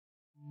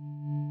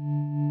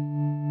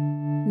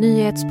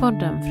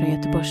Nyhetspodden från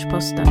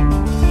Göteborgs-Posten.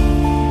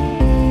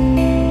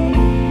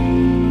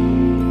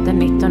 Den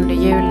 19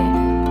 juli.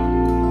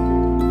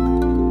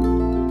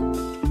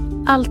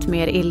 Allt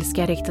mer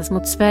ilska riktas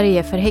mot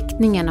Sverige för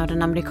häktningen av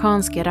den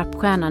amerikanska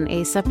rapstjärnan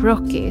A$AP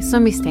Rocky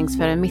som misstänks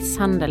för en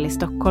misshandel i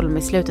Stockholm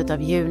i slutet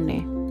av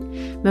juni.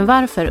 Men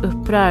varför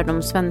upprör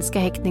de svenska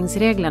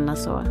häktningsreglerna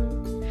så?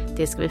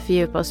 Det ska vi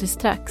fördjupa oss i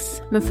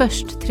strax, men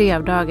först 3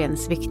 av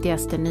dagens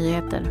viktigaste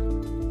nyheter.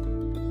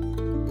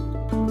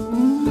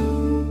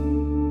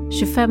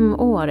 25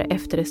 år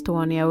efter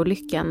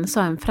Estonia-olyckan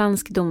sa en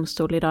fransk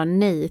domstol idag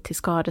nej till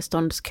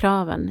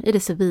skadeståndskraven i det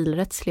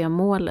civilrättsliga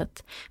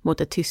målet mot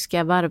det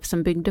tyska varv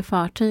som byggde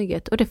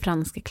fartyget och det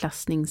franska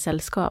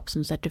klassningssällskap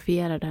som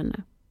certifierade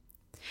henne.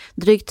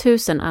 Drygt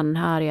 1000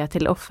 anhöriga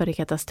till offer i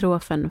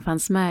katastrofen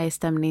fanns med i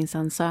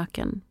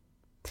stämningsansökan.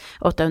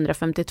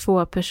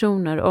 852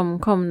 personer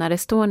omkom när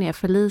Estonia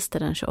förliste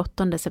den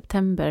 28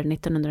 september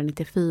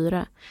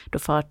 1994 då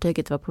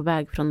fartyget var på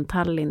väg från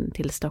Tallinn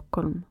till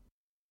Stockholm.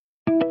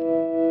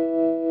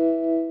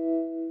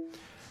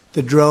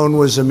 The drone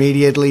was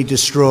immediately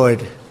destroyed.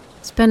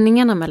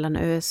 Spänningarna mellan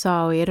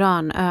USA och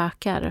Iran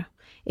ökar.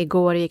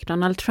 Igår gick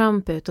Donald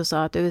Trump ut och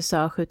sa att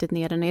USA skjutit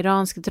ner en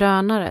iransk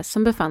drönare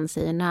som befann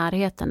sig i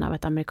närheten av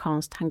ett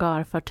amerikanskt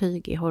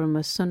hangarfartyg i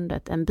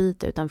Hormuzsundet en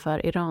bit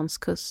utanför Irans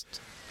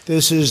kust.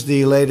 This is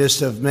the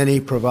latest of many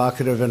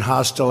provocative and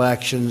hostile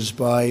actions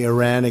by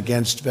Iran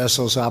against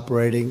vessels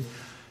operating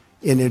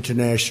in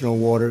international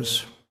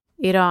waters.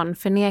 Iran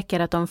förnekar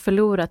att de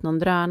förlorat någon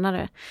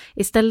drönare.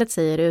 Istället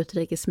säger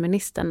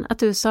utrikesministern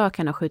att USA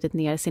kan ha skjutit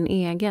ner sin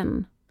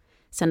egen.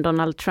 Sen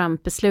Donald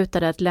Trump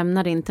beslutade att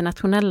lämna det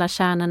internationella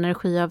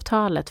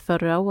kärnenergiavtalet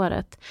förra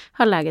året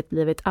har läget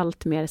blivit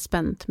allt mer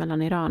spänt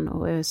mellan Iran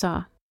och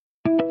USA.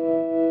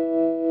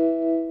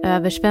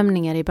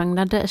 Översvämningar i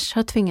Bangladesh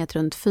har tvingat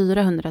runt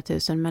 400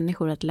 000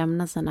 människor att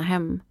lämna sina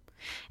hem.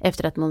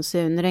 Efter att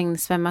monsunregn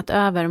svämmat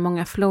över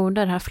många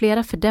floder har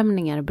flera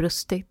fördämningar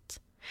brustit.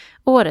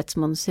 Årets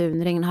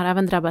monsunregn har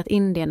även drabbat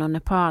Indien och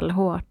Nepal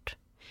hårt.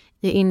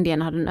 I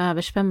Indien har den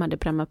översvämmade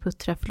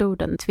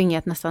Brahmaputra-floden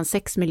tvingat nästan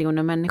 6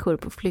 miljoner människor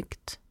på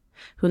flykt.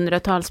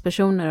 Hundratals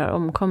personer har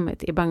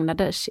omkommit i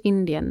Bangladesh,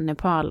 Indien,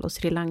 Nepal och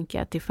Sri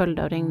Lanka till följd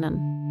av regnen.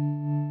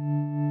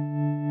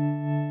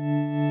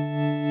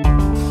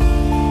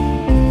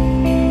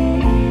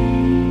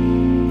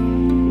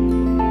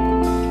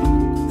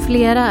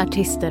 Flera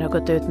artister har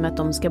gått ut med att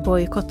de ska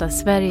bojkotta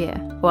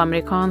Sverige och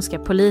amerikanska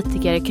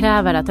politiker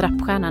kräver att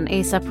rapstjärnan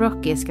A$AP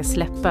Rocky ska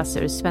släppas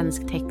ur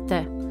svenskt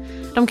häkte.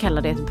 De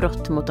kallar det ett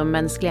brott mot de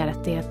mänskliga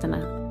rättigheterna.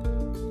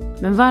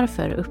 Men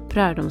varför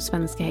upprör de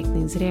svenska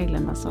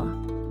häktningsreglerna så?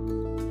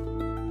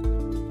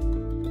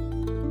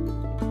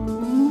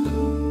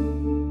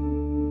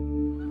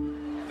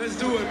 Let's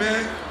do it,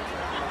 man.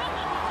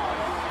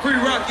 Free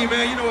Rocky,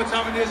 man. You know what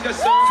time it is. Yes,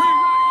 sir.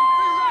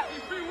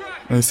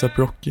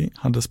 A$AP Rocky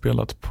hade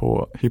spelat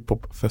på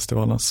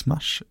hiphop-festivalen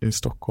Smash i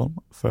Stockholm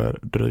för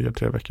dryga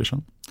 3 veckor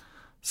sedan.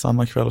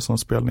 Samma kväll som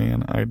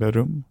spelningen ägde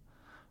rum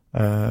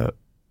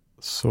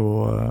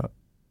så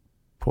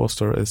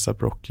påstår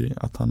A$AP Rocky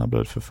att han har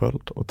blivit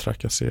förföljd och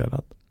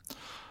trakasserad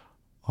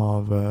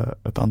av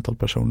ett antal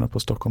personer på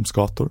Stockholms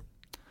gator.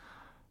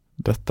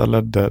 Detta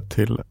ledde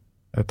till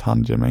ett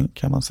handgemäng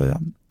kan man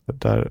säga,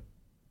 där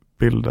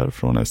bilder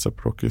från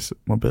A$AP Rockys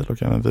mobil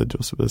och även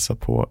videos visar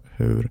på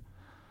hur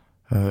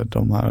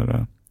de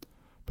här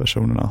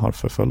personerna har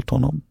förföljt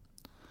honom.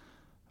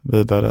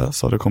 Vidare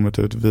så har det kommit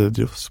ut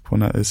videos på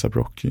när A$AP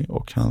Rocky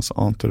och hans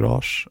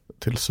entourage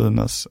till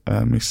synes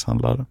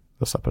misshandlar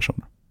dessa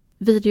personer.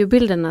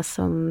 Videobilderna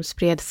som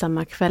spreds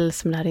samma kväll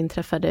som det här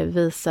inträffade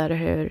visar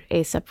hur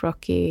A$AP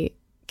Rocky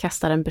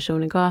kastar en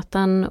person i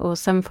gatan och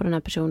sen får den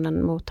här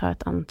personen motta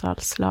ett antal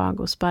slag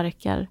och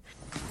sparkar.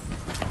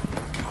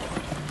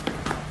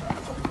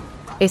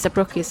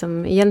 A$AP Rocky,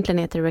 som egentligen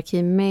heter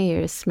Rakeem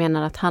Mayers,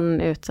 menar att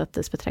han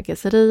utsattes för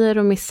trakasserier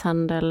och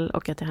misshandel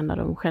och att det handlar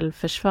om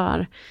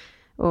självförsvar.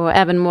 Och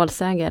även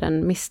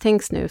målsägaren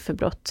misstänks nu för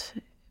brott,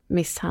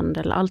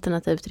 misshandel,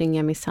 alternativt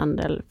ringa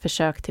misshandel,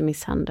 försök till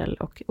misshandel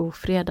och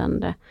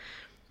ofredande.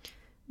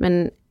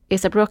 Men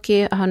A$AP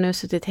Rocky har nu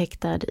suttit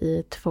häktad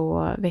i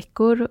 2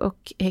 veckor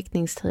och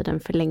häktningstiden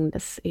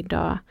förlängdes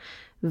idag.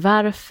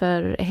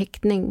 Varför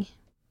häktning?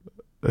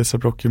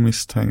 A$AP Rocky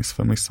misstänks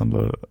för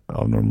misshandel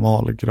av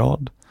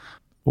normalgrad.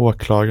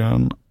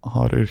 Åklagaren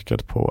har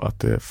yrkat på att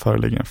det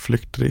föreligger en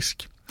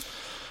flyktrisk.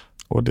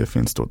 Och det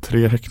finns då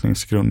 3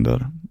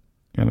 häktningsgrunder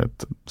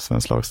enligt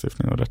svensk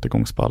lagstiftning och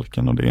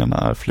rättegångsbalken. Och det ena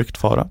är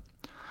flyktfara.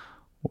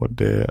 Och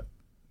det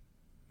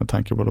med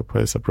tanke på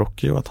A$AP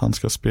Rocky och att han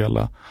ska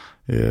spela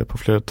på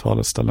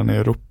flertalet ställen i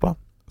Europa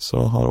så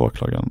har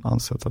åklagaren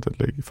ansett att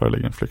det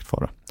föreligger en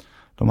flyktfara.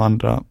 De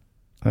andra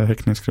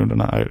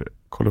häktningsgrunderna är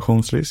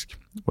kollisionsrisk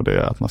och det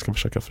är att man ska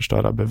försöka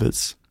förstöra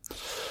bevis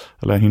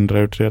eller hindra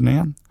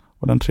utredningen.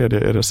 Och den tredje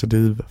är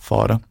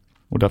recidivfara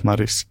och det är att man har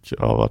risk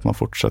av att man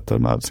fortsätter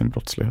med sin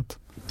brottslighet.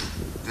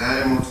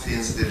 Däremot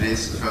finns det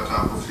risk för att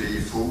han på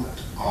fri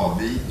fot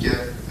avviker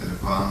eller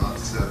på annat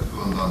sätt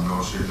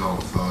undandrar sig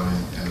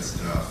lagföring eller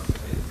straff.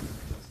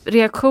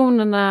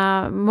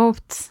 reaktionerna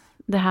mot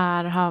det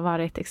här har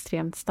varit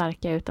extremt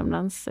starka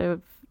utomlands.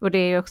 Och det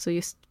är också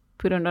just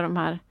på grund av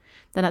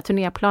den här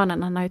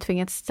turnéplanen. Han har ju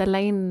tvingats ställa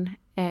in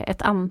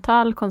ett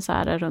antal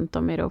konserter runt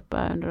om i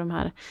Europa under de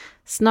här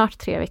snart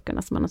 3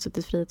 veckorna som han har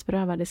suttit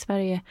frihetsberövad i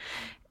Sverige.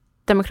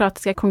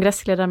 Demokratiska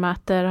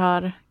kongressledamöter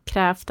har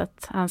krävt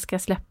att han ska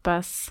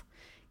släppas.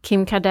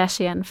 Kim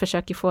Kardashian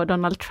försöker få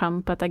Donald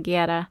Trump att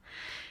agera.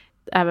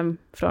 Även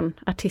från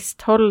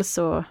artisthåll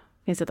så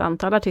finns ett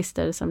antal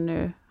artister som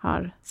nu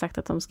har sagt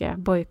att de ska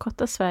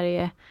bojkotta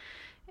Sverige.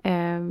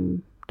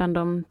 Bland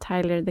dem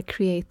Tyler, the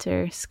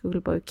Creator,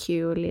 Schoolboy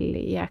Q och Lil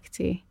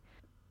Yachty.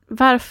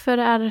 Varför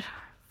är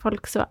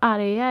folk så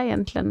arga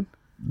egentligen?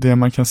 Det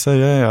man kan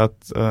säga är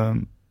att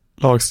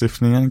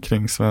lagstiftningen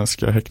kring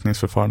svenska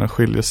häktningsförfaranden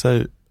skiljer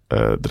sig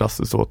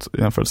drastiskt åt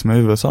jämfört med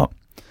USA.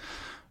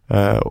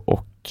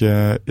 Och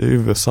i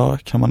USA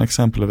kan man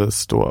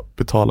exempelvis då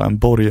betala en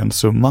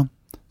borgensumma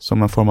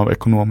som en form av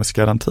ekonomisk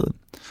garanti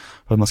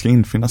för att man ska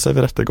infinna sig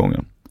vid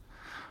rättegången.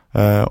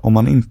 Om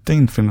man inte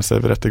infinner sig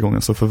vid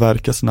rättegången så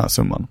förverkas den här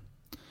summan.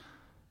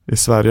 I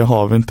Sverige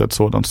har vi inte ett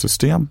sådant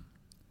system,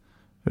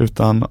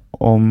 utan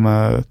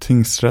om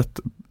tingsrätt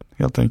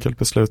helt enkelt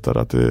beslutar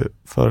att det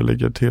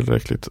föreligger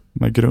tillräckligt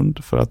med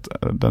grund för att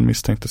den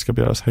misstänkte ska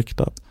begäras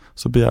häktad,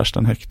 så begärs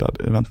den häktad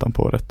i väntan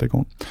på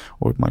rättegång.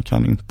 Och man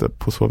kan inte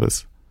på så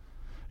vis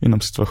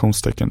inom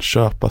situationstecken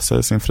köpa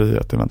sig sin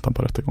frihet i väntan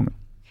på rättegången.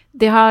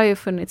 Det har ju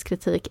funnits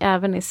kritik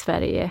även i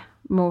Sverige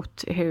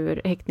mot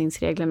hur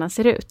häktningsreglerna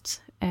ser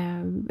ut.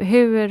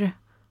 Hur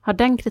har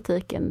den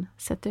kritiken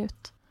sett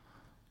ut?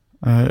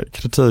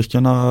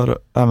 Kritiken har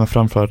även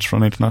framförts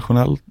från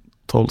internationellt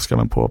håll, ska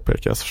man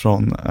påpekas,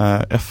 från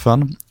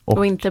FN.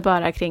 Och inte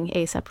bara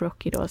kring ASAP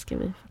Rocky då, ska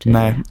vi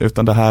förtydliga. Nej,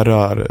 utan det här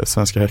rör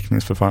svenska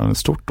häktningsförfaranden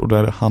stort, och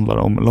det handlar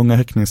om långa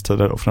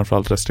häktningstider och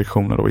framförallt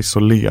restriktioner och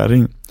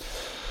isolering.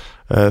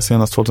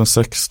 Senast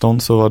 2016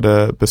 så var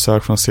det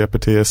besök från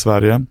CPT i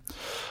Sverige,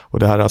 och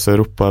det här är alltså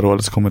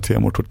Europarådets kommitté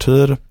mot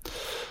tortyr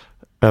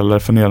eller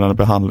förnedrande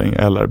behandling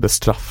eller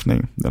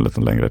bestraffning, en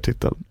lite längre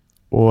titel.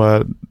 Och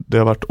det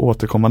har varit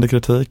återkommande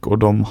kritik, och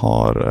de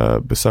har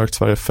besökt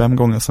Sverige 5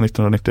 gånger sedan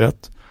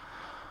 1991,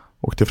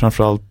 och det är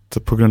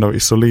framförallt på grund av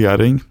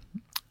isolering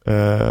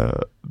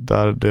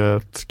där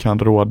det kan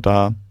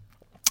råda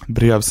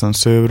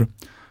brevcensur,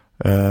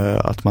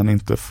 att man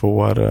inte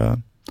får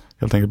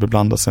helt enkelt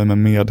beblanda sig med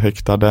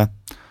medhäktade,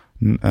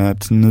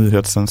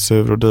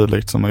 nyhetscensur och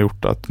dylikt, som har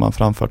gjort att man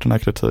framfört den här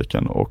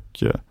kritiken,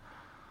 och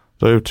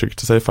det har uttryckt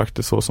sig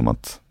faktiskt så som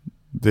att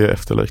det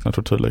efterliknar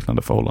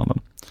tortyrliknande förhållanden.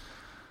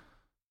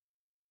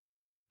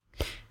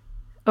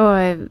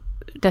 Och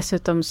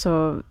dessutom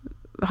så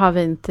har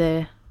vi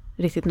inte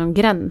riktigt någon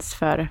gräns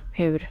för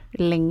hur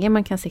länge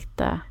man kan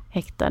sitta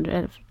häktad.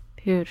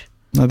 Hur?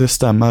 Nej, det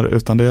stämmer,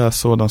 utan det är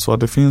så att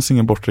det finns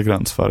ingen bortre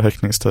gräns för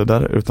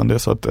häktningstider, utan det är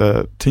så att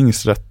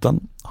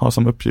tingsrätten har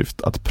som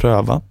uppgift att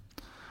pröva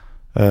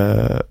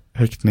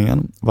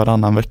häktningen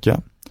varannan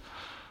vecka.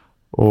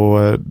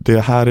 Och det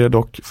här är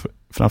dock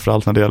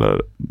framförallt när det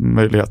gäller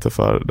möjligheter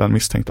för den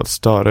misstänkta att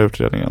störa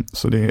utredningen.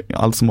 Så det är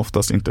allt som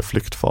oftast inte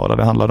flyktfara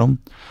det handlar om.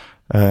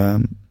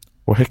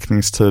 Och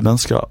häktningstiden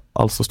ska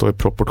alltså stå i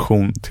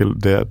proportion till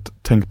det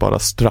tänkbara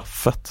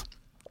straffet.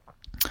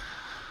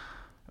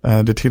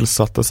 Det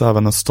tillsattes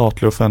även en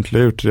statlig offentlig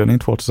utredning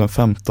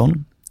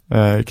 2015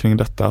 kring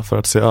detta för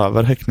att se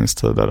över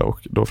häktningstider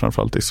och då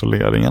framförallt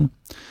isoleringen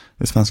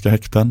i svenska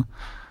häkten.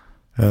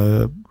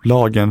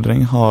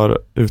 Lagändring har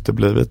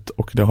uteblivit,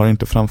 och det har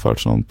inte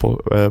framförts någon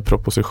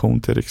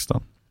proposition till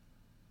riksdagen.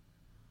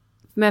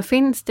 Men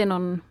finns det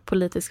någon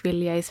politisk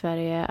vilja i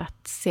Sverige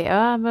att se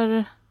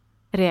över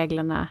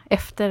reglerna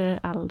efter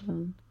all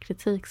den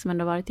kritik som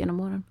ändå varit genom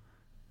åren?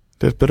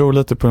 Det beror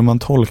lite på hur man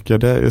tolkar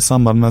det. I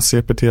samband med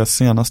CPT:s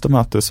senaste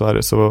möte i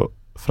Sverige så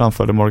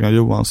framförde Morgan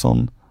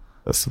Johansson,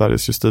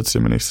 Sveriges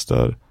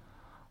justitieminister,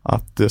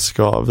 att det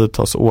ska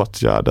vidtas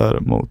åtgärder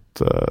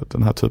mot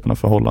den här typen av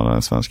förhållanden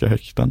i svenska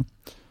häkten.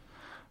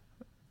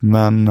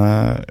 Men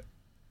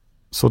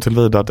så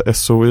tillvida att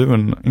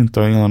SOU inte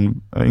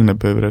har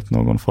inneburit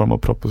någon form av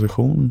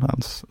proposition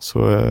ens,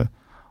 så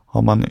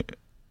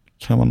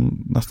kan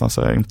man nästan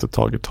säga inte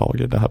tagit tag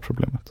i det här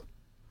problemet.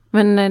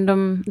 Men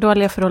de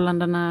dåliga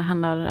förhållandena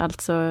handlar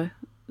alltså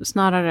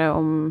snarare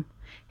om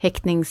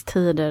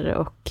häktningstider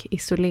och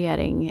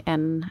isolering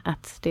än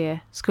att det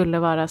skulle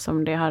vara,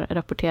 som det har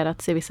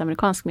rapporterats i vissa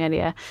amerikansk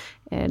media,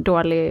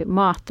 dålig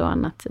mat och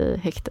annat i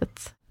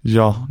häktet.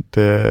 Ja,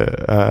 det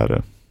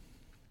är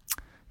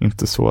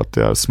inte så att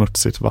det är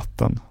smutsigt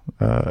vatten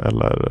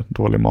eller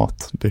dålig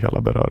mat det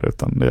hela berör,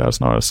 utan det är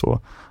snarare så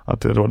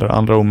att det råder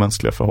andra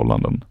omänskliga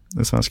förhållanden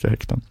i svenska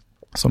häkten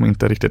som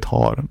inte riktigt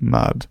har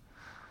med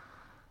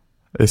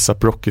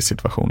ASAP Rockys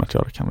situation att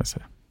göra, kan vi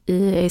säga.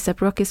 I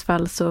ASAP Rockys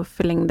fall så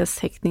förlängdes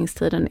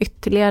häktningstiden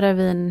ytterligare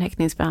vid en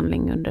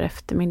häktningsbehandling under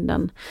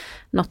eftermiddagen.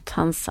 Något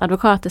hans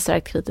advokat är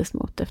starkt kritisk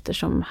mot,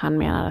 eftersom han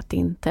menar att det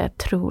inte är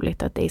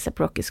troligt att ASAP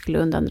Rocky skulle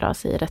undandra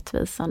sig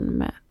rättvisan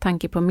med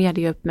tanke på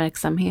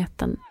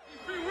medieuppmärksamheten.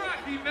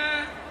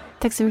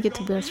 Tack så mycket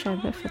Tobias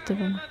Schreiber för att du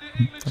var med.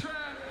 Tack.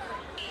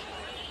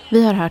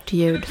 Vi har hört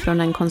ljud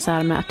från en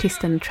konsert med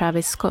artisten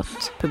Travis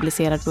Scott,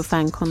 publicerad på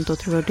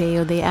fankontot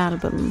Rodeo The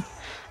Album.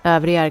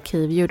 Övriga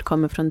arkivljud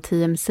kommer från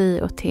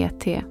TMC och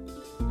TT.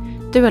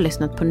 Du har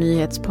lyssnat på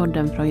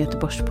nyhetspodden från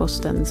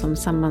Göteborgs-Posten som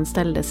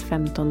sammanställdes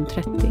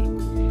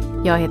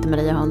 15.30. Jag heter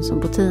Maria Hansson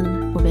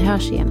Botin och vi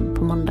hörs igen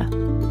på måndag.